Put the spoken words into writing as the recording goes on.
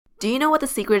Do you know what the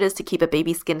secret is to keep a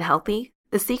baby's skin healthy?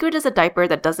 The secret is a diaper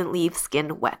that doesn't leave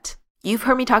skin wet. You've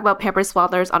heard me talk about Pampers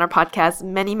Swaddlers on our podcast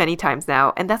many times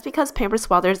now, and that's because Pampers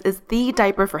Swaddlers is the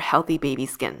diaper for healthy baby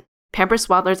skin. Pampers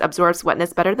Swaddlers absorbs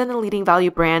wetness better than the leading value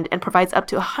brand and provides up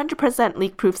to 100%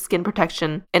 leak-proof skin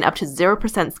protection and up to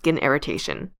 0% skin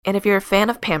irritation. And if you're a fan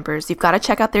of Pampers, you've got to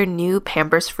check out their new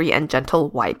Pampers Free and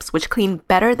Gentle wipes, which clean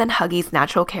better than Huggies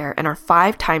Natural Care and are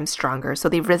 5 times stronger, so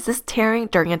they resist tearing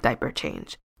during a diaper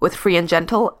change. With Free and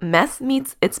Gentle, mess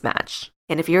meets its match.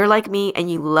 And if you're like me and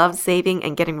you love saving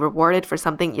and getting rewarded for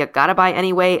something you gotta buy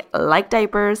anyway, like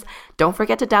diapers, don't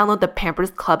forget to download the Pampers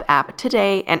Club app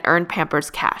today and earn Pampers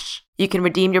Cash. You can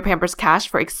redeem your Pampers Cash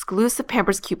for exclusive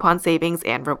Pampers coupon savings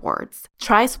and rewards.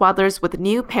 Try Swaddlers with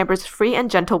new Pampers Free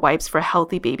and Gentle wipes for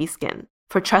healthy baby skin.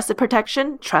 For trusted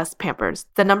protection, trust Pampers,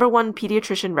 the #1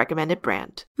 pediatrician recommended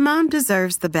brand. Mom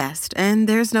deserves the best, and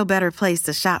there's no better place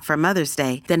to shop for Mother's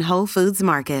Day than Whole Foods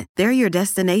Market. They're your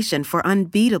destination for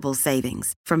unbeatable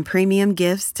savings, from premium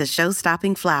gifts to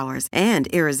show-stopping flowers and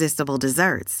irresistible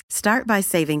desserts. Start by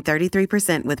saving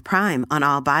 33% with Prime on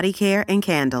all body care and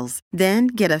candles. Then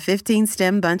get a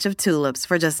 15-stem bunch of tulips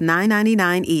for just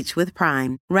 $9.99 each with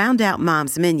Prime. Round out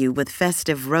Mom's menu with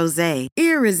festive rosé,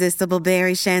 irresistible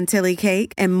berry chantilly cake,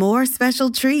 and more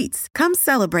special treats. Come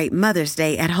celebrate Mother's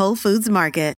Day at Whole Foods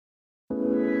Market.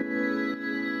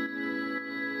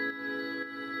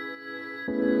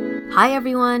 Hi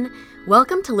everyone!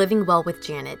 Welcome to Living Well with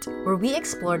Janet, where we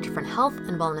explore different health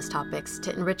and wellness topics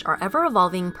to enrich our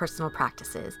ever-evolving personal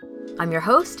practices. I'm your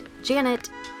host,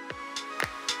 Janet.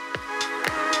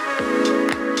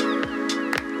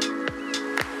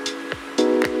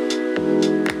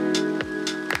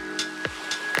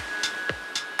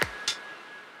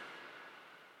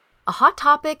 A hot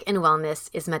topic in wellness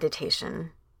is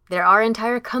meditation. There are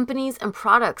entire companies and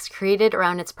products created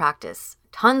around its practice,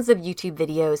 tons of YouTube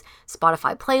videos,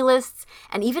 Spotify playlists,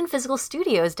 and even physical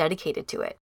studios dedicated to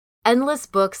it. Endless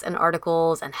books and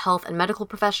articles and health and medical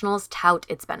professionals tout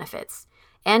its benefits.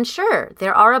 And sure,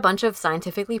 there are a bunch of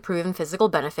scientifically proven physical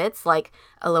benefits like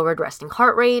a lowered resting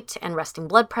heart rate and resting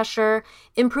blood pressure,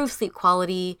 improved sleep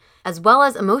quality, as well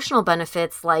as emotional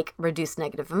benefits like reduced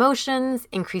negative emotions,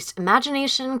 increased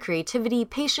imagination, creativity,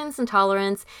 patience and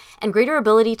tolerance, and greater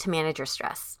ability to manage your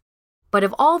stress. But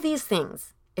of all these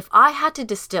things, if I had to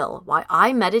distill why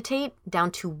I meditate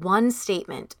down to one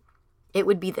statement, it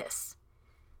would be this.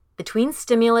 Between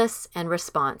stimulus and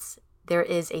response, there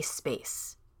is a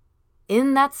space.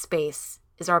 In that space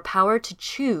is our power to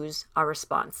choose our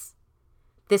response.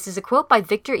 This is a quote by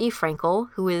Viktor E.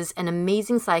 Frankl, who is an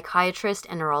amazing psychiatrist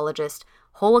and neurologist,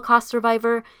 Holocaust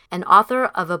survivor, and author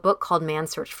of a book called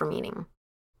Man's Search for Meaning.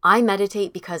 I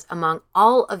meditate because among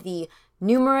all of the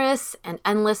numerous and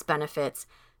endless benefits,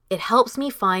 it helps me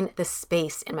find the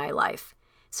space in my life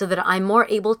so that I'm more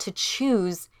able to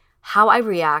choose how I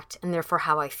react and therefore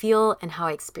how I feel and how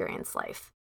I experience life.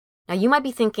 Now, you might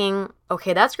be thinking,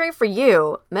 okay, that's great for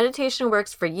you. Meditation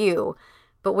works for you,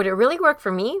 but would it really work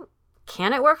for me?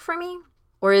 Can it work for me?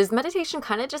 Or is meditation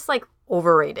kind of just like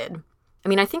overrated? I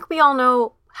mean, I think we all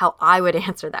know how I would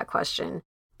answer that question,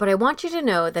 but I want you to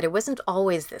know that it wasn't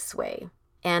always this way,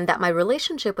 and that my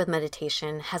relationship with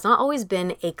meditation has not always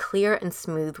been a clear and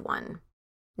smooth one.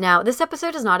 Now, this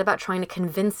episode is not about trying to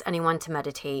convince anyone to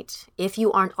meditate if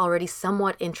you aren't already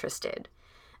somewhat interested.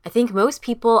 I think most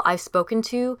people I've spoken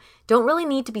to don't really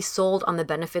need to be sold on the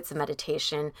benefits of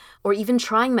meditation or even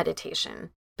trying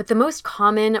meditation. But the most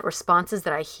common responses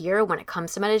that I hear when it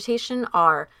comes to meditation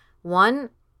are, 1,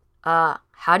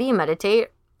 how do you meditate?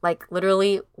 Like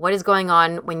literally, what is going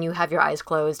on when you have your eyes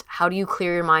closed? How do you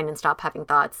clear your mind and stop having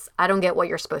thoughts? I don't get what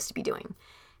you're supposed to be doing.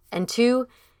 And 2,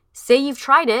 say you've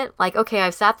tried it, like, okay,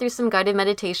 I've sat through some guided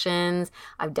meditations,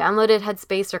 I've downloaded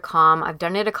Headspace or Calm, I've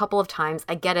done it a couple of times,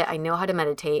 I get it, I know how to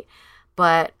meditate,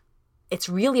 but it's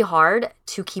really hard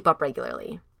to keep up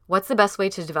regularly. What's the best way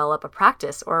to develop a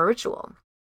practice or a ritual?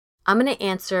 I'm going to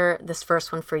answer this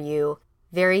first one for you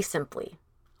very simply.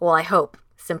 Well, I hope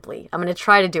simply. I'm going to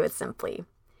try to do it simply.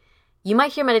 You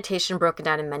might hear meditation broken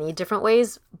down in many different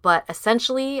ways, but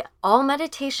essentially, all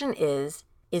meditation is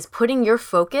putting your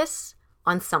focus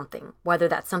on something, whether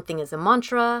that something is a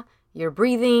mantra, your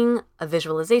breathing, a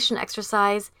visualization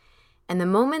exercise, and the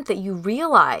moment that you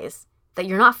realize that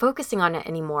you're not focusing on it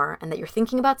anymore and that you're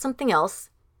thinking about something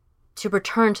else, to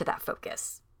return to that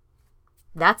focus.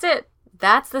 That's it.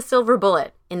 That's the silver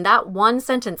bullet. In that one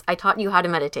sentence, I taught you how to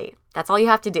meditate. That's all you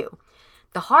have to do.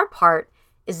 The hard part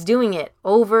is doing it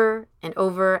over and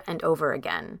over and over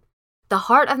again. The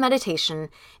heart of meditation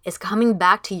is coming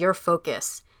back to your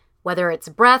focus, whether it's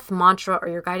breath, mantra, or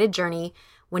your guided journey,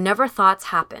 whenever thoughts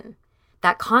happen.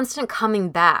 that constant coming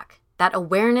back, that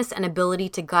awareness and ability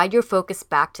to guide your focus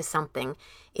back to something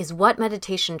is what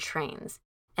meditation trains.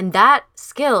 And that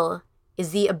skill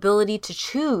is the ability to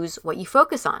choose what you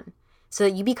focus on so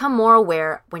that you become more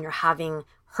aware when you're having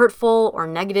hurtful or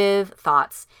negative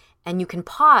thoughts, and you can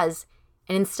pause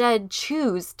and instead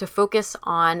choose to focus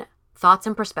on thoughts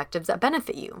and perspectives that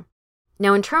benefit you.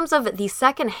 Now, in terms of the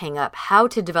second hang-up, how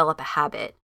to develop a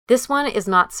habit, this one is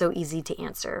not so easy to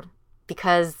answer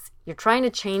because you're trying to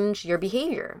change your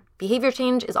behavior. Behavior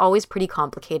change is always pretty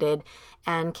complicated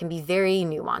and can be very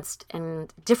nuanced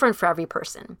and different for every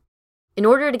person. In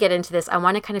order to get into this, I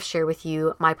want to kind of share with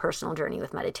you my personal journey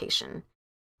with meditation.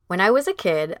 When I was a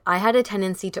kid, I had a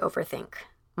tendency to overthink.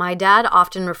 My dad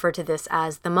often referred to this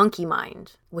as the monkey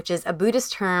mind, which is a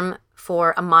Buddhist term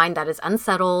for a mind that is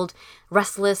unsettled,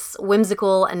 restless,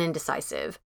 whimsical, and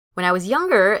indecisive. When I was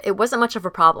younger, it wasn't much of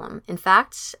a problem. In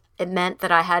fact, it meant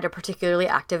that I had a particularly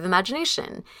active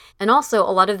imagination. And also,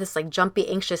 a lot of this jumpy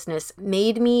anxiousness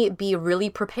made me be really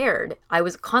prepared. I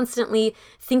was constantly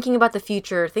thinking about the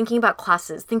future, thinking about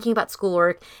classes, thinking about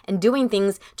schoolwork, and doing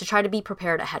things to try to be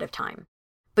prepared ahead of time.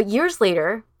 But years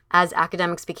later, as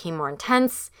academics became more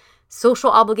intense, social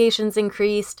obligations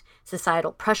increased,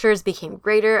 societal pressures became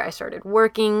greater, I started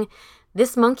working,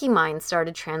 this monkey mind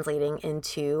started translating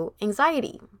into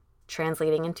anxiety,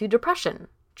 translating into depression,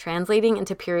 translating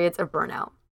into periods of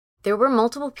burnout. There were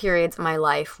multiple periods in my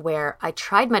life where I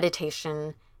tried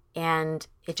meditation and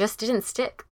it just didn't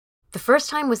stick. The first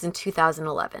time was in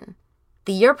 2011.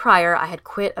 The year prior, I had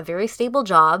quit a very stable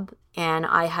job and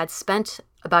I had spent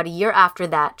about a year after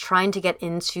that trying to get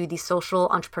into the social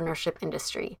entrepreneurship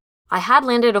industry. I had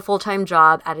landed a full-time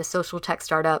job at a social tech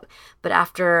startup, but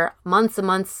after months and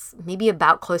months, maybe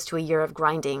about close to a year of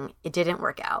grinding, it didn't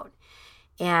work out.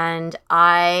 And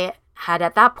I had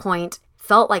at that point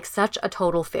felt like such a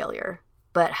total failure,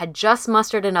 but had just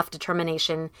mustered enough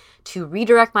determination to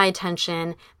redirect my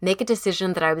attention, make a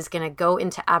decision that I was going to go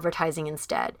into advertising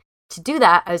instead. To do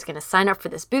that, I was going to sign up for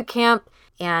this boot camp,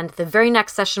 and the very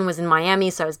next session was in Miami,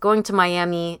 so I was going to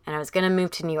Miami, and I was going to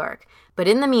move to New York. But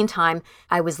in the meantime,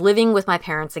 I was living with my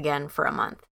parents again for a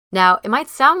month. Now, it might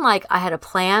sound like I had a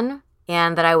plan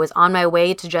and that I was on my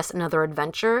way to just another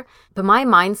adventure, but my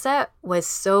mindset was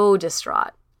so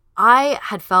distraught. I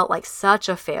had felt like such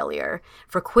a failure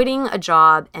for quitting a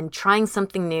job and trying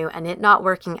something new and it not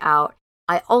working out.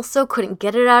 I also couldn't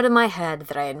get it out of my head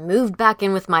that I had moved back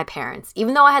in with my parents,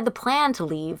 even though I had the plan to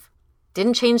leave.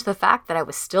 Didn't change the fact that I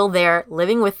was still there,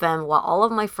 living with them while all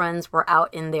of my friends were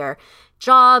out in their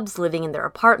jobs, living in their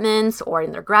apartments, or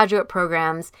in their graduate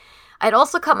programs. I'd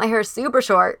also cut my hair super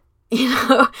short.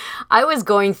 I was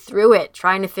going through it,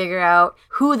 trying to figure out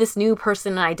who this new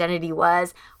person and identity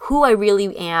was, who I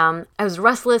really am. I was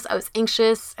restless, I was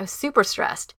anxious, I was super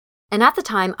stressed. And at the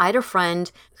time, I had a friend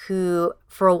who,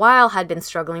 for a while, had been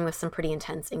struggling with some pretty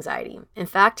intense anxiety. In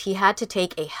fact, he had to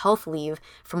take a health leave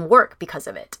from work because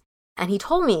of it. And he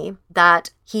told me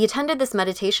that he attended this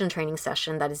meditation training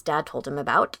session that his dad told him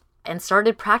about and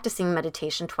started practicing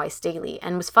meditation twice daily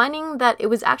and was finding that it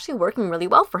was actually working really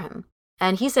well for him.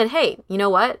 And he said, hey, you know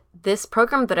what? This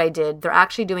program that I did, they're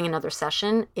actually doing another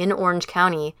session in Orange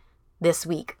County this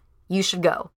week. You should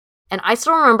go. And I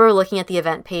still remember looking at the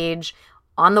event page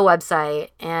on the website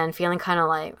and feeling kind of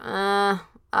like, I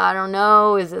don't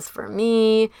know, is this for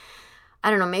me? I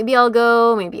don't know, maybe I'll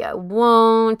go, maybe I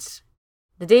won't.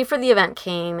 The day for the event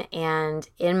came, and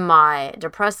in my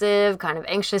depressive, kind of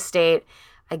anxious state,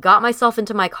 I got myself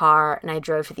into my car and I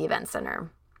drove to the event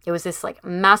center. It was this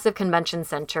massive convention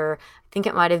center. I think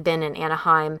it might have been in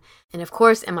Anaheim. And of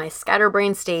course, in my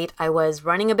scatterbrain state, I was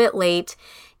running a bit late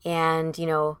and,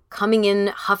 coming in,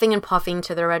 huffing and puffing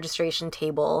to the registration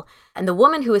table. And the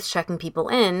woman who was checking people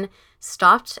in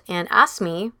stopped and asked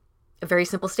me a very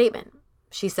simple statement.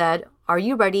 She said, "Are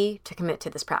you ready to commit to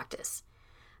this practice?"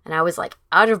 And I was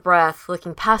out of breath,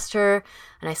 looking past her,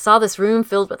 and I saw this room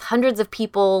filled with hundreds of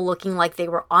people looking like they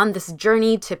were on this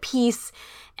journey to peace.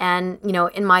 And,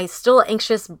 in my still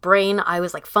anxious brain, I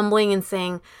was fumbling and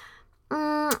saying,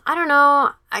 I don't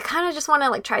know, I kind of just want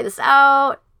to try this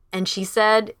out. And she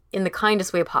said, in the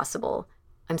kindest way possible,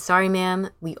 "I'm sorry, ma'am,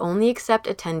 we only accept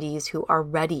attendees who are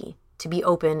ready to be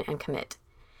open and commit."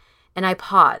 And I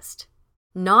paused,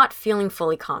 not feeling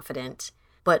fully confident,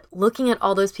 but looking at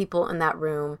all those people in that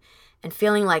room and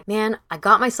feeling like, man, I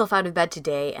got myself out of bed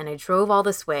today and I drove all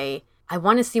this way. I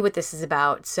want to see what this is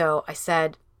about. So I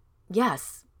said,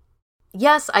 yes.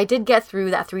 Yes, I did get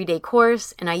through that 3-day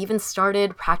course and I even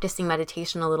started practicing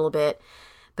meditation a little bit,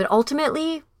 but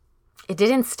ultimately it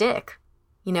didn't stick,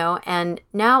 and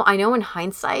now I know in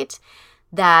hindsight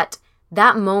that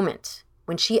moment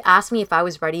when she asked me if I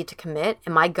was ready to commit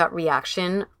and my gut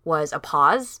reaction was a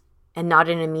pause and not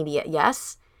an immediate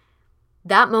yes,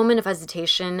 that moment of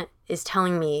hesitation is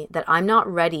telling me that I'm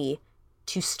not ready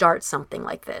to start something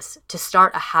like this, to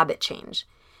start a habit change.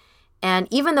 And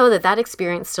even though that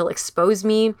experience still exposed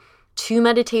me to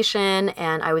meditation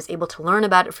and I was able to learn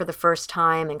about it for the first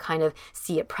time and kind of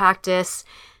see it practice,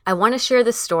 I want to share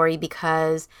this story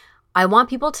because I want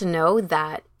people to know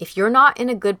that if you're not in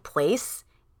a good place,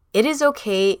 it is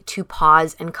okay to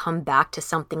pause and come back to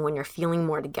something when you're feeling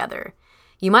more together.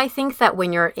 You might think that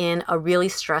when you're in a really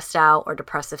stressed out or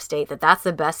depressive state, that that's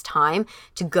the best time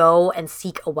to go and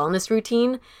seek a wellness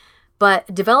routine.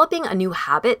 But developing a new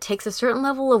habit takes a certain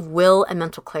level of will and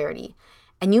mental clarity.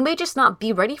 And you may just not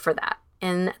be ready for that.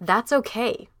 And that's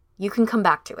okay. You can come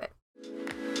back to it.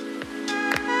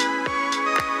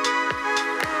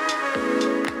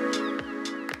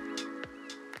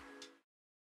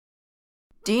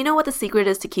 Do you know what the secret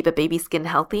is to keep a baby's skin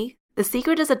healthy? The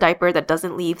secret is a diaper that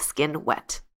doesn't leave skin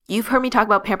wet. You've heard me talk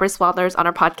about Pampers Swaddlers on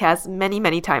our podcast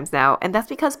many times now, and that's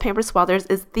because Pampers Swaddlers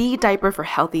is the diaper for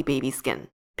healthy baby skin.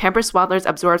 Pampers Swaddlers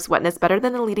absorbs wetness better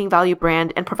than the leading value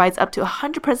brand and provides up to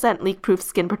 100% leak-proof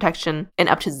skin protection and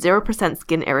up to 0%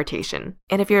 skin irritation.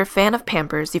 And if you're a fan of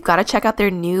Pampers, you've got to check out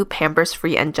their new Pampers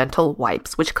Free and Gentle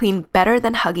wipes, which clean better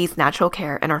than Huggies Natural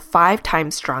Care and are 5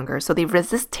 times stronger, so they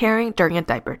resist tearing during a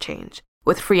diaper change.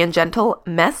 With Free and Gentle,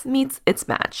 mess meets its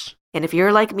match. And if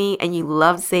you're like me and you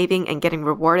love saving and getting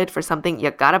rewarded for something you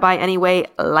gotta buy anyway,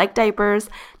 like diapers,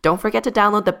 don't forget to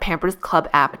download the Pampers Club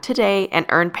app today and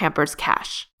earn Pampers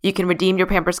Cash. You can redeem your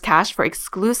Pampers Cash for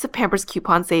exclusive Pampers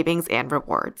coupon savings and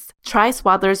rewards. Try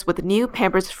Swaddlers with new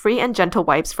Pampers Free and Gentle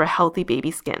wipes for healthy baby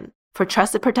skin. For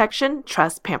trusted protection,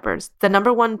 trust Pampers, the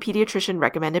 #1 pediatrician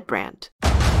recommended brand.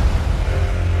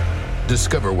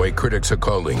 Discover why critics are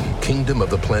calling Kingdom of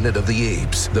the Planet of the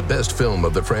Apes the best film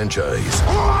of the franchise.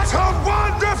 What a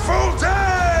wonderful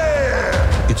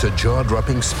day! It's a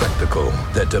jaw-dropping spectacle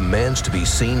that demands to be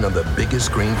seen on the biggest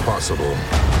screen possible.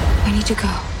 I need to go.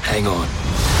 Hang on.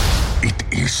 It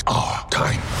is our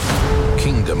time.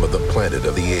 Kingdom of the Planet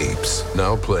of the Apes.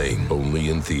 Now playing only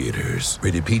in theaters.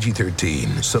 Rated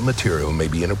PG-13. Some material may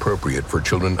be inappropriate for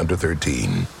children under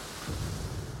 13.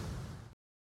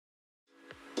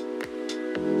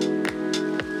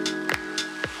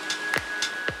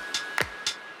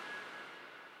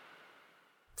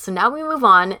 So now we move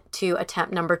on to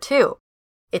attempt number 2.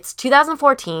 It's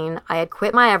 2014. I had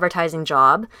quit my advertising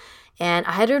job and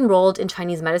I had enrolled in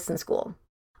Chinese medicine school.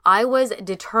 I was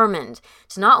determined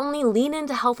to not only lean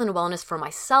into health and wellness for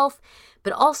myself,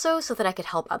 but also so that I could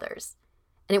help others.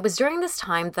 And it was during this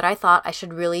time that I thought I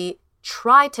should really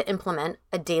try to implement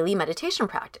a daily meditation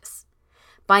practice.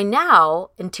 By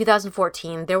now, in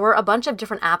 2014, there were a bunch of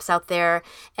different apps out there,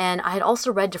 and I had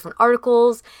also read different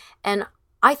articles, and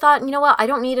I thought, you know what, I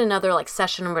don't need another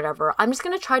session or whatever. I'm just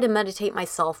going to try to meditate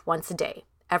myself once a day,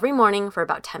 every morning for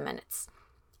about 10 minutes.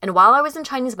 And while I was in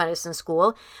Chinese medicine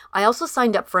school, I also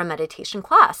signed up for a meditation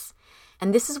class.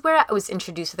 And this is where I was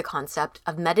introduced to the concept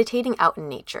of meditating out in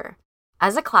nature.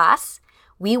 As a class,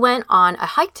 we went on a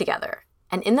hike together.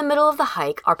 And in the middle of the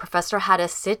hike, our professor had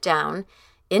us sit down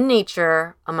in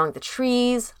nature, among the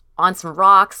trees, on some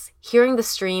rocks, hearing the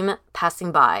stream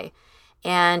passing by.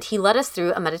 And he led us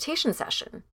through a meditation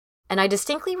session. And I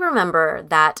distinctly remember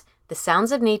that the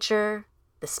sounds of nature,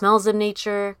 the smells of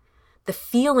nature, the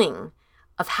feeling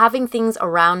of having things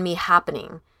around me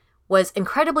happening was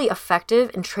incredibly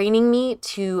effective in training me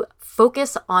to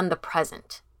focus on the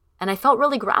present. And I felt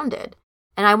really grounded.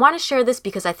 And I want to share this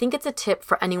because I think it's a tip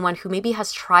for anyone who maybe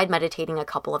has tried meditating a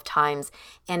couple of times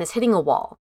and is hitting a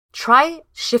wall. Try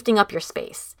shifting up your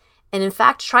space. And in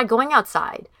fact, try going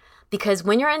outside. Because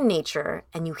when you're in nature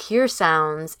and you hear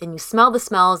sounds and you smell the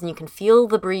smells and you can feel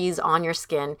the breeze on your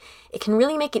skin, it can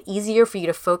really make it easier for you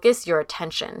to focus your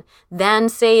attention than,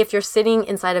 say, if you're sitting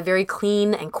inside a very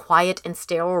clean and quiet and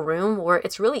sterile room where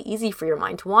it's really easy for your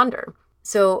mind to wander.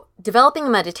 So developing a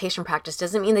meditation practice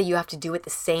doesn't mean that you have to do it the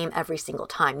same every single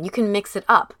time. You can mix it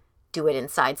up. Do it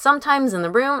inside sometimes in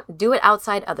the room, do it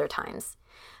outside other times.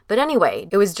 But anyway,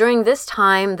 it was during this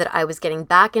time that I was getting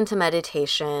back into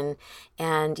meditation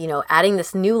and, adding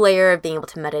this new layer of being able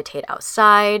to meditate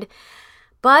outside.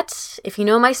 But if you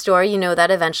know my story, you know that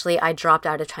eventually I dropped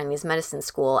out of Chinese medicine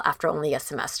school after only a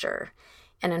semester.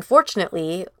 And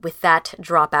unfortunately, with that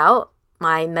dropout,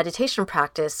 my meditation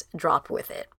practice dropped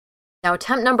with it. Now,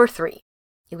 attempt number 3.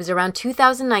 It was around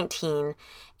 2019,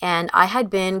 and I had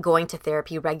been going to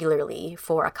therapy regularly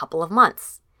for a couple of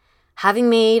months.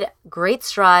 Having made great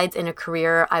strides in a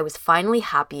career I was finally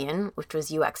happy in, which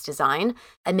was UX design,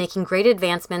 and making great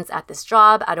advancements at this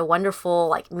job at a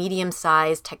wonderful,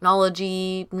 medium-sized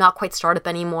technology, not quite startup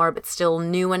anymore, but still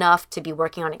new enough to be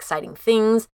working on exciting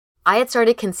things, I had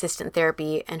started consistent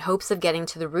therapy in hopes of getting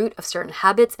to the root of certain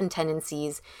habits and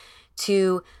tendencies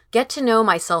to get to know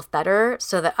myself better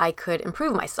so that I could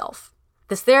improve myself.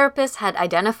 This therapist had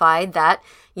identified that,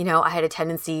 I had a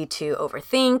tendency to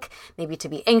overthink, maybe to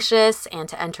be anxious, and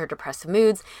to enter depressive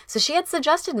moods. So she had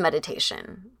suggested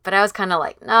meditation. But I was kind of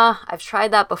like, nah, I've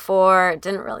tried that before. It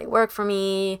didn't really work for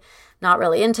me. Not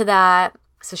really into that.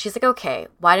 So she's like, okay,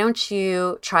 why don't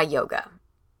you try yoga?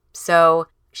 So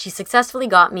she successfully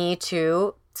got me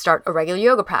to start a regular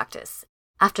yoga practice.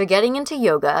 After getting into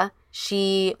yoga,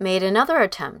 she made another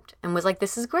attempt and was like,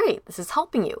 this is great. This is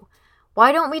helping you.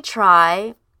 Why don't we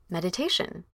try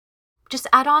meditation? Just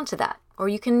add on to that. Or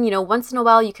you can, once in a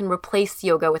while, you can replace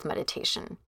yoga with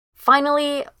meditation.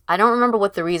 Finally, I don't remember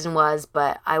what the reason was,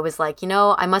 but I was like,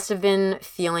 I must have been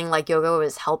feeling like yoga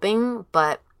was helping,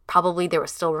 but probably there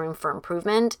was still room for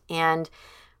improvement. And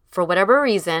for whatever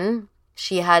reason,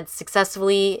 she had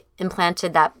successfully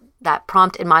implanted that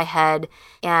prompt in my head.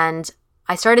 And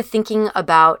I started thinking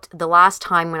about the last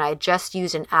time when I had just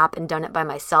used an app and done it by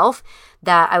myself,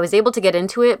 that I was able to get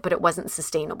into it, but it wasn't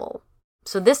sustainable.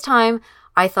 So this time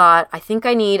I thought, I think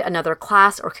I need another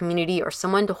class or community or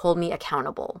someone to hold me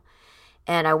accountable.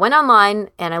 And I went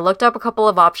online and I looked up a couple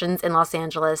of options in Los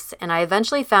Angeles, and I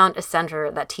eventually found a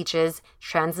center that teaches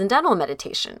transcendental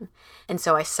meditation. And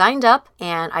so I signed up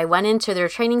and I went into their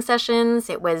training sessions.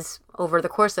 It was over the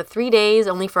course of 3 days,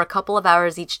 only for a couple of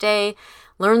hours each day,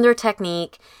 learned their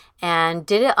technique, and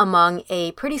did it among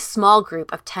a pretty small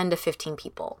group of 10 to 15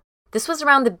 people. This was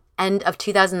around the end of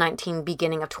 2019,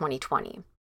 beginning of 2020.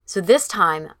 So this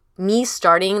time, me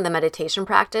starting the meditation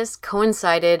practice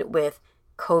coincided with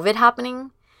COVID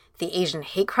happening, the Asian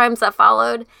hate crimes that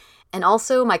followed, and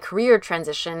also my career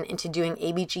transition into doing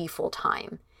ABG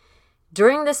full-time.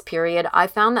 During this period, I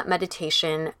found that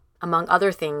meditation, among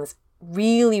other things,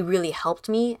 really, really helped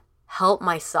me help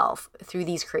myself through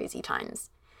these crazy times.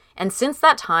 And since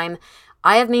that time,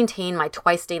 I have maintained my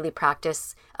twice daily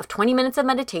practice of 20 minutes of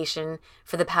meditation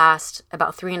for the past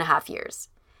about 3.5 years.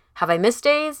 Have I missed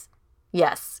days?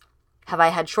 Yes. Have I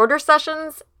had shorter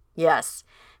sessions? Yes.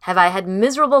 Have I had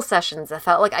miserable sessions that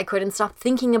felt like I couldn't stop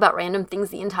thinking about random things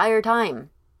the entire time?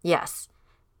 Yes.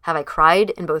 Have I cried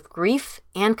in both grief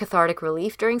and cathartic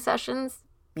relief during sessions?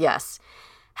 Yes.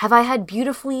 Have I had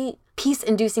beautifully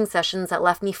peace-inducing sessions that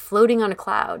left me floating on a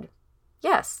cloud?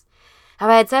 Yes. Have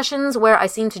I had sessions where I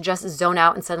seemed to just zone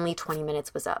out and suddenly 20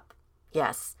 minutes was up?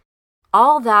 Yes.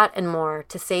 All that and more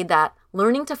to say that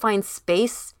learning to find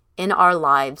space in our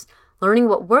lives, learning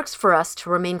what works for us to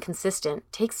remain consistent,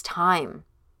 takes time.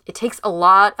 It takes a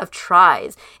lot of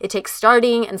tries. It takes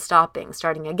starting and stopping,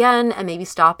 starting again and maybe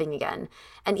stopping again.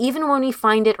 And even when we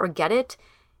find it or get it,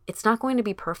 it's not going to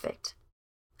be perfect.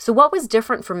 So what was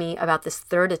different for me about this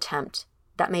third attempt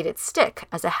that made it stick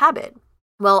as a habit?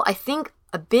 Well, I think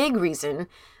a big reason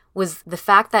was the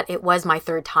fact that it was my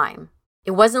third time.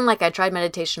 It wasn't like I tried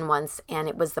meditation once and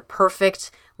it was the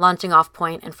perfect launching off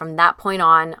point, and from that point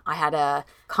on, I had a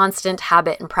constant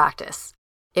habit and practice.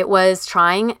 It was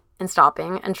trying and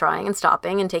stopping and trying and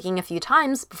stopping and taking a few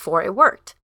times before it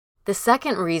worked. The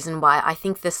second reason why I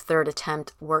think this third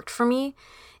attempt worked for me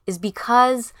is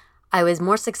because I was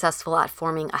more successful at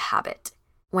forming a habit.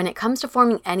 When it comes to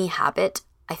forming any habit,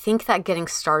 I think that getting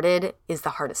started is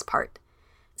the hardest part.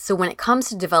 So when it comes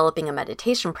to developing a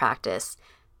meditation practice,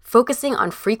 focusing on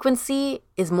frequency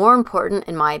is more important,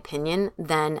 in my opinion,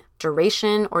 than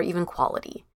duration or even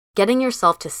quality. Getting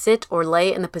yourself to sit or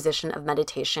lay in the position of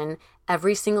meditation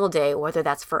every single day, whether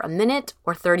that's for a minute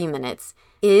or 30 minutes,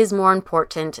 is more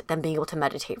important than being able to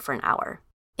meditate for an hour.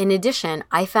 In addition,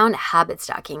 I found habit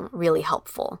stacking really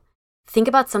helpful. Think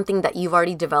about something that you've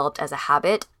already developed as a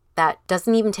habit that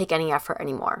doesn't even take any effort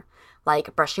anymore,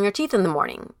 like brushing your teeth in the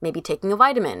morning, maybe taking a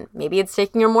vitamin, maybe it's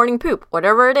taking your morning poop,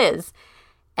 whatever it is,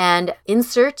 and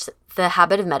insert the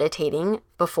habit of meditating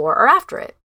before or after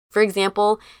it. For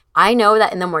example, I know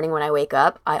that in the morning when I wake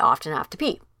up, I often have to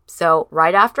pee. So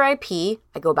right after I pee,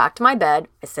 I go back to my bed,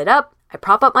 I sit up, I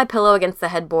prop up my pillow against the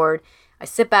headboard, I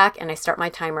sit back and I start my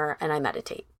timer and I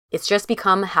meditate. It's just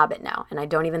become a habit now and I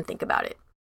don't even think about it.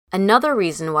 Another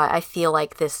reason why I feel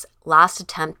like this last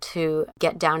attempt to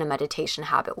get down a meditation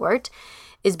habit worked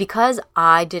is because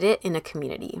I did it in a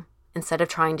community instead of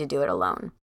trying to do it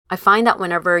alone. I find that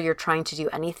whenever you're trying to do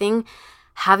anything,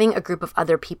 having a group of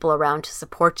other people around to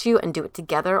support you and do it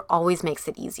together always makes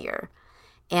it easier.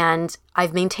 And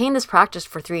I've maintained this practice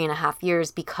for 3.5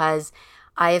 years because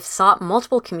I have sought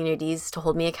multiple communities to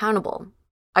hold me accountable.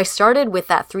 I started with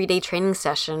that 3-day training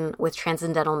session with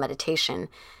Transcendental Meditation,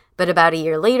 but about a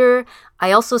year later,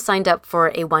 I also signed up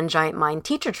for a One Giant Mind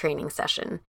teacher training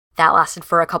session. That lasted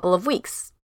for a couple of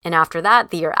weeks. And after that,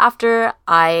 the year after,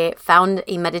 I found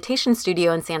a meditation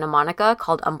studio in Santa Monica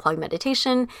called Unplugged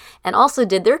Meditation and also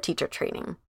did their teacher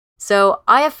training. So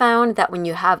I have found that when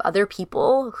you have other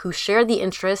people who share the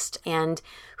interest and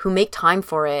who make time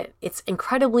for it, it's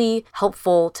incredibly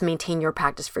helpful to maintain your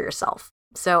practice for yourself.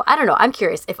 So I don't know, I'm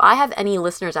curious if I have any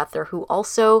listeners out there who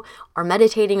also are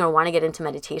meditating or want to get into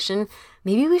meditation,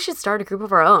 maybe we should start a group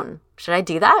of our own. Should I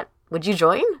do that? Would you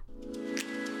join?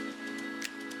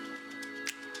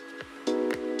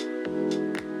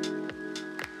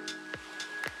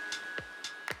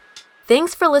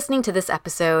 Thanks for listening to this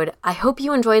episode. I hope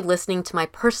you enjoyed listening to my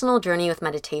personal journey with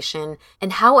meditation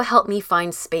and how it helped me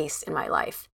find space in my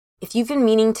life. If you've been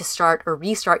meaning to start or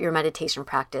restart your meditation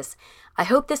practice, I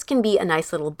hope this can be a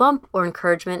nice little bump or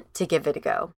encouragement to give it a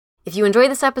go. If you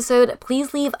enjoyed this episode,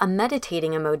 please leave a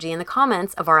meditating emoji in the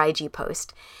comments of our IG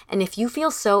post. And if you feel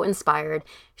so inspired,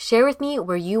 share with me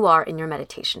where you are in your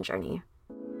meditation journey.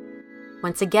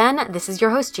 Once again, this is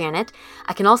your host, Janet.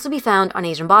 I can also be found on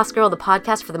Asian Boss Girl, the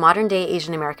podcast for the modern-day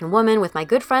Asian American woman, with my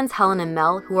good friends Helen and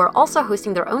Mel, who are also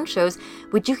hosting their own shows,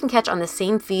 which you can catch on the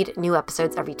same feed, new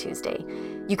episodes every Tuesday.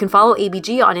 You can follow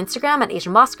ABG on Instagram at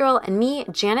Asian Boss Girl, and me,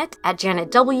 Janet, at Janet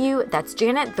W. That's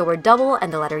Janet, the word double,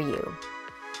 and the letter U.